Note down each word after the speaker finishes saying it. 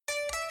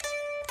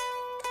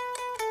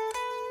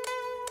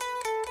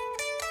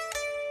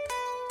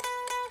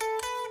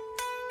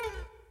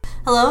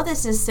Hello,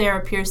 this is Sarah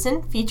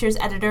Pearson, features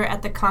editor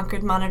at the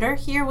Concord Monitor,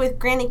 here with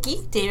Granite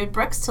Geek David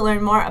Brooks to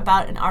learn more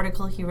about an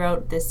article he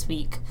wrote this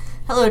week.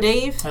 Hello,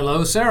 Dave.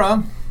 Hello,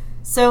 Sarah.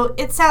 So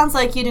it sounds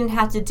like you didn't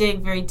have to dig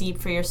very deep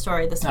for your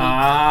story this week.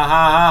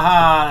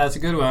 That's a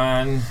good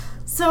one.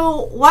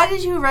 So why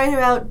did you write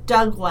about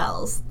dug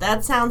wells?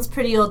 That sounds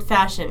pretty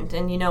old-fashioned,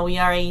 and we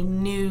are a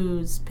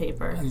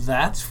newspaper.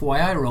 That's why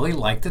I really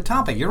like the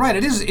topic. You're right,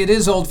 it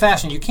is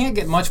old-fashioned. You can't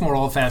get much more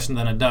old-fashioned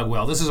than a dug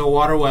well. This is a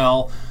water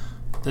well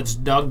that's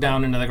dug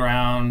down into the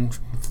ground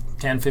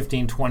 10,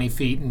 15, 20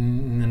 feet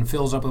and then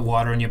fills up with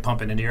water and you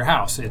pump it into your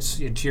house. It's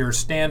your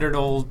standard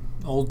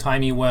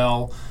old-timey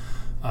well.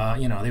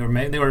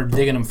 They were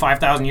digging them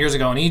 5,000 years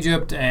ago in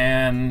Egypt,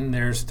 and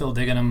they're still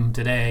digging them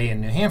today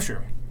in New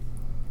Hampshire.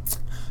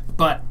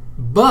 But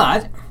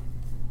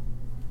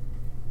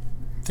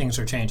things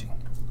are changing.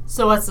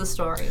 So what's the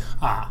story?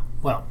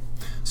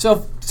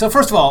 So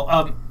first of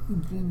all,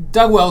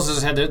 dug wells,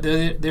 as I said,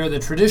 they're the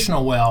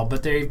traditional well,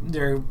 but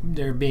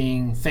they're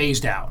being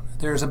phased out.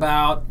 There's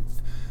about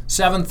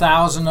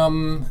 7,000 of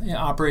them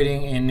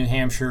operating in New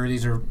Hampshire.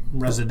 These are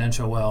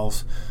residential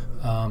wells,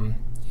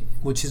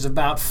 which is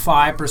about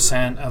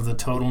 5% of the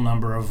total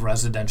number of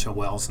residential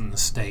wells in the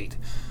state.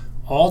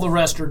 All the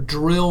rest are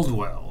drilled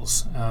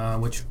wells,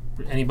 which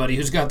anybody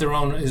who's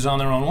is on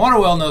their own water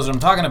well knows what I'm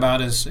talking about.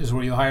 Is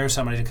where you hire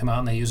somebody to come out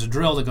and they use a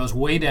drill that goes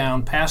way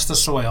down past the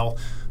soil,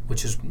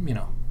 which is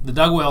the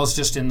dug well is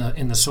just in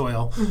the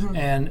soil,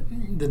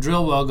 and the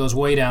drill well goes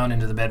way down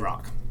into the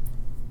bedrock,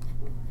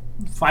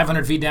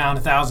 500 feet down,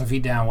 1,000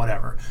 feet down,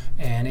 whatever,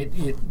 and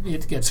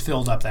it gets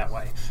filled up that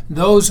way.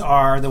 Those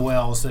are the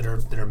wells that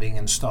are being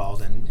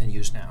installed and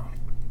used now.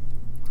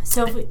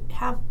 So if we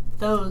have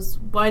those,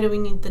 why do we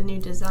need the new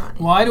design?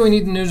 Why do we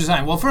need the new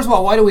design? Well, first of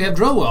all, why do we have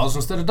drill wells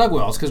instead of dug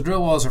wells? Because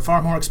drill wells are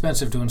far more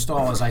expensive to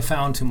install, as I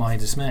found to my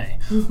dismay.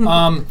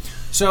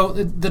 So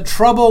the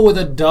trouble with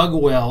a dug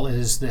well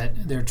is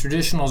that their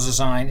traditional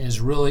design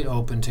is really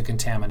open to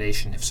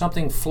contamination. If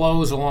something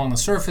flows along the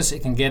surface,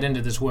 it can get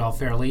into this well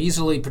fairly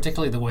easily,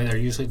 particularly the way they're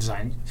usually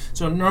designed.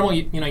 So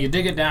normally, you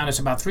dig it down, it's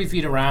about 3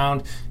 feet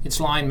around, it's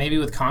lined maybe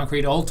with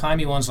concrete.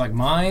 Old-timey ones like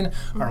mine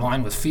are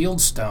lined with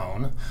field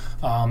stone.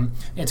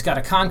 It's got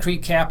a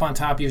concrete cap on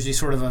top, usually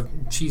sort of a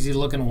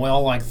cheesy-looking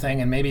well-like thing,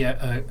 and maybe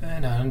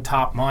and on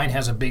top. Mine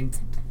has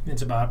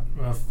it's about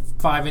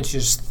 5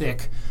 inches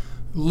thick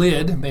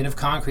lid made of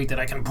concrete that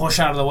I can push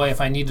out of the way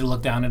if I need to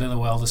look down into the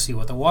well to see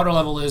what the water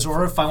level is,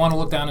 or if I want to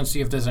look down and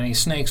see if there's any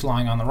snakes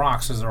lying on the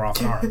rocks, as there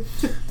often are.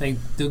 They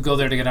do go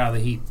there to get out of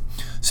the heat.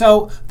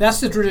 So that's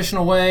the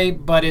traditional way,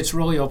 but it's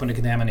really open to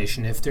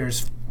contamination. If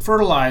there's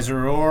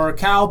fertilizer or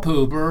cow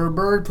poop or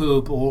bird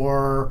poop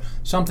or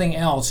something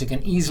else, it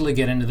can easily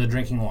get into the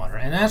drinking water.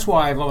 And that's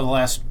why over the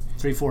last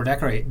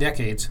 3-4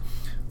 decades,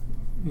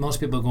 most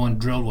people go in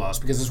drilled wells,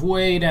 because it's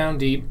way down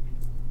deep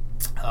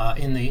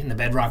in the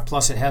bedrock.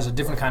 Plus, it has a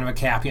different kind of a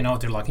cap. You know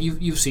what they're like.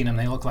 You've seen them.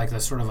 They look like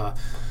this sort of an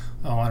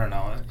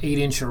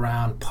 8-inch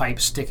around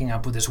pipe sticking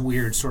up with this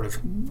weird sort of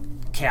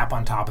cap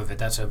on top of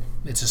it.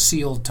 It's a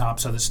sealed top,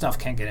 so the stuff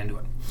can't get into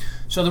it.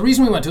 So the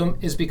reason we went to them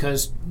is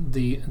because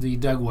the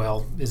dug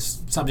well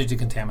is subject to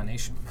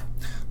contamination.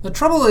 The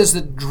trouble is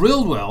that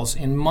drilled wells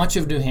in much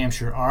of New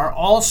Hampshire are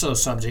also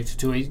subject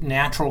to a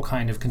natural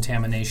kind of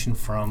contamination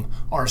from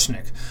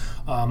arsenic.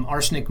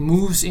 Arsenic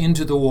moves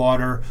into the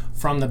water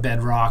from the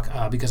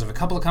bedrock because of a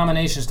couple of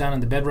combinations down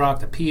in the bedrock.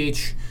 The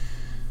pH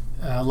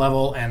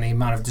level and the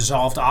amount of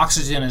dissolved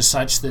oxygen is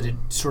such that it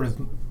sort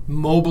of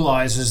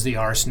mobilizes the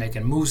arsenic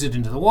and moves it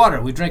into the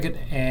water. We drink it,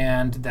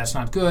 and that's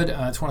not good.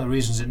 It's one of the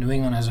reasons that New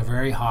England has a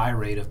very high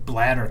rate of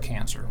bladder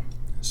cancer.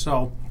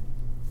 So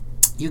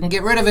you can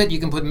get rid of it. You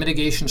can put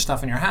mitigation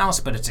stuff in your house,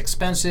 but it's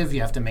expensive.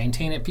 You have to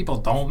maintain it. People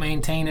don't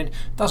maintain it.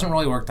 It doesn't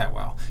really work that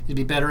well. It'd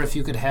be better if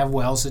you could have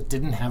wells that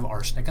didn't have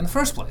arsenic in the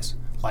first place,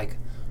 like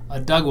a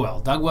dug well.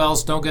 Dug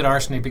wells don't get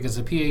arsenic because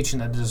the pH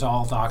and the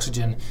dissolved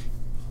oxygen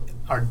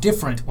are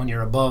different when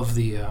you're above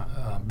the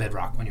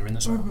bedrock, when you're in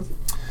the soil.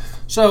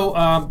 So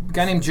a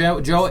guy named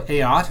Joe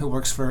Ayotte, who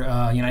works for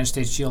United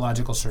States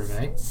Geological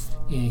Survey,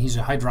 he's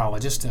a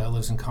hydrologist,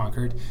 lives in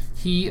Concord.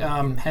 He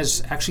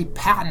has actually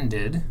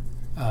patented,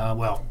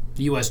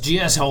 the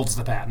USGS holds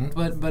the patent,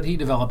 but he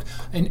developed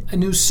a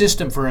new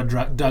system for a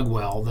dug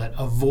well that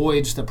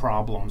avoids the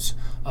problems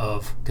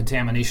of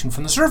contamination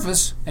from the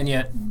surface, and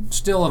yet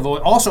still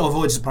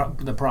avoids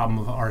the problem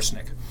of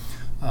arsenic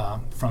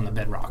from the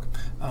bedrock.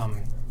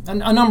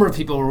 A number of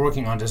people are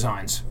working on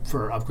designs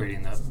for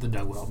upgrading the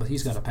dug well, but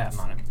he's got a patent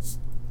on it.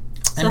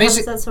 So how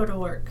does that sort of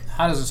work?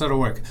 How does it sort of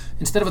work?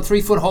 Instead of a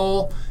 3-foot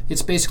hole,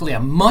 it's basically a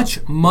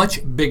much,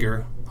 much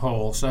bigger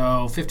hole.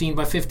 So 15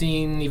 by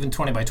 15, even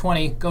 20 by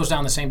 20, goes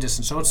down the same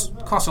distance. So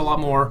it costs a lot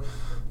more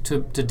to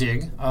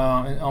dig.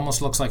 It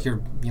almost looks like you're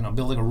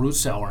building a root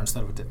cellar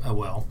instead of a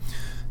well.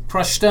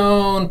 Crushed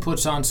stone,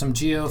 puts on some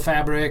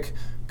geofabric,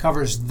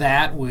 covers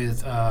that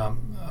with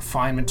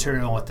fine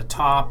material at the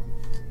top,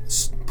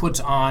 puts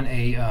on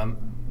a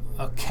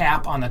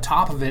cap on the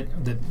top of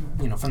it that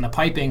from the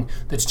piping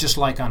that's just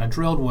like on a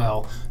drilled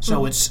well,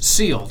 so it's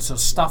sealed, so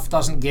stuff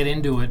doesn't get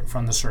into it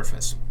from the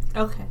surface.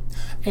 Okay.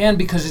 And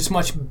because it's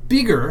much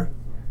bigger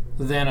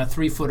than a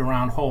 3-foot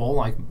around hole,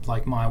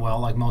 like my well,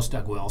 like most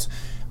dug wells,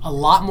 a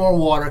lot more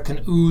water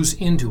can ooze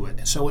into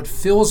it. So it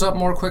fills up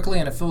more quickly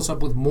and it fills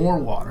up with more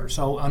water.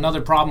 So another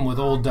problem with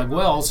old dug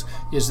wells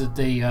is that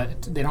they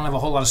don't have a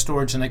whole lot of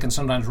storage and they can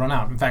sometimes run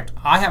out. In fact,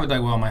 I have a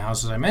dug well in my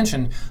house, as I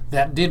mentioned,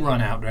 that did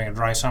run out during a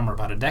dry summer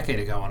about a decade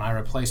ago, and I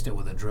replaced it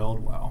with a drilled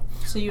well.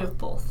 So you have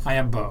both. I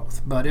have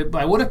both. But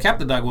I would have kept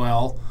the dug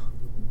well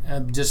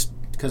just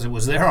because it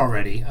was there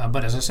already.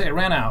 But as I say, it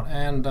ran out,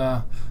 and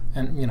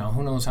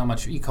who knows how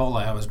much E.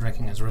 coli I was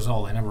drinking as a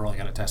result. I never really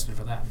got it tested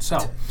for that. So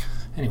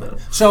anyway,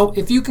 so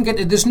if you can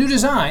get this new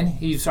design,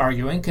 he's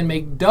arguing, can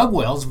make dug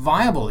wells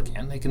viable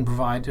again. They can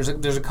provide.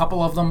 There's a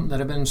couple of them that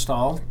have been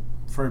installed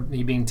for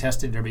being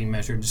tested or being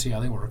measured to see how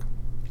they work.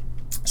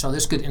 So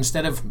this could,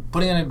 instead of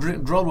putting in a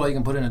drilled well, you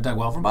can put in a dug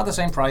well for about the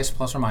same price,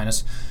 plus or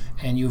minus,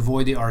 and you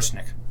avoid the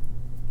arsenic.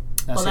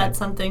 That's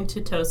something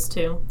to toast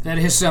to. That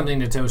is something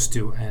to toast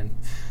to,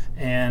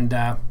 and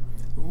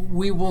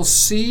we will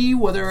see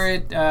whether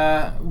it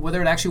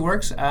actually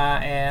works,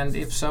 and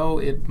if so,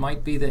 it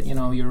might be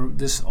that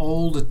this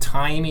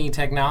old-timey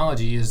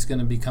technology is going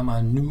to become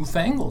a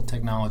newfangled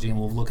technology, and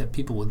we'll look at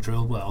people with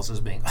drilled wells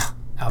as being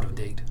out of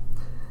date.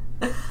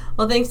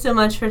 Well, thanks so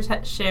much for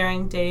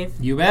sharing, Dave.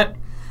 You bet.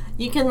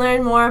 You can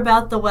learn more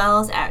about the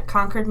wells at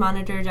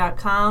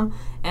concordmonitor.com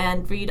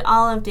and read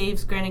all of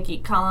Dave's Granite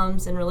Geek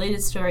columns and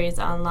related stories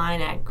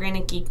online at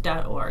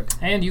granitegeek.org.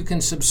 And you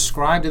can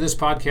subscribe to this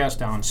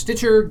podcast on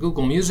Stitcher,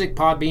 Google Music,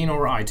 Podbean,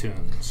 or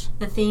iTunes.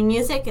 The theme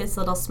music is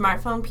Little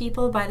Smartphone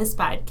People by the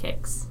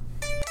Spidekicks.